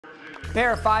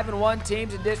Pair of 5-1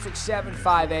 teams in District 7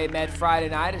 5A met Friday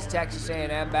night as Texas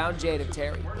A&M-bound Jada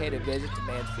Terry paid a visit to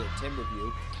Mansfield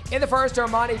Timberview. In the first,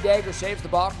 Aurmani Degar saves the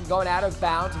ball from going out of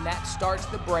bounds, and that starts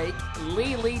the break.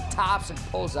 Leelee Thompson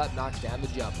pulls up, knocks down the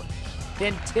jumper.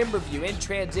 Then Timberview in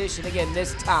transition again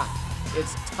this time.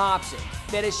 It's Thompson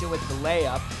finishing with the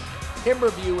layup.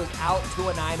 Timberview is out to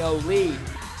a 9-0 lead.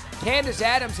 Candice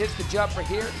Adams hits the jumper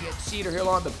here to get Cedar Hill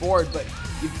on the board, but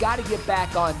you've got to get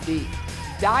back on D.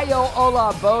 Dayo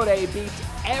Olabode beats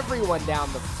everyone down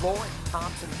the floor, and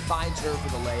Thompson finds her for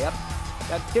the layup.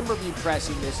 Now Timberview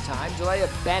pressing this time. Jalea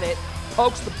Bennett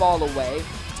pokes the ball away.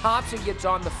 Thompson gets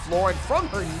on the floor and from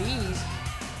her knees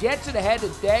gets it ahead to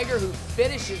Degar, who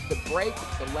finishes the break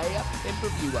with the layup.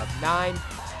 Timberview up 9.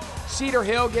 Cedar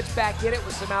Hill gets back in it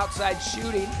with some outside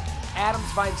shooting.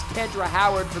 Adams finds Kendra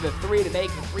Howard for the 3 to make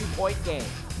a 3-point game.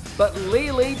 But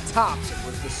Leelee Thompson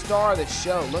was the star of the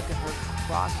show. Look at her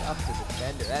cross up the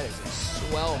defender. That is a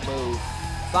swell move.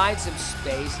 Finds some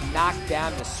space, knocked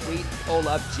down the sweet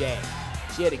pull-up jam.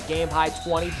 She had a game-high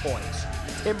 20 points.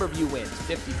 Timberview wins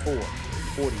 54-41.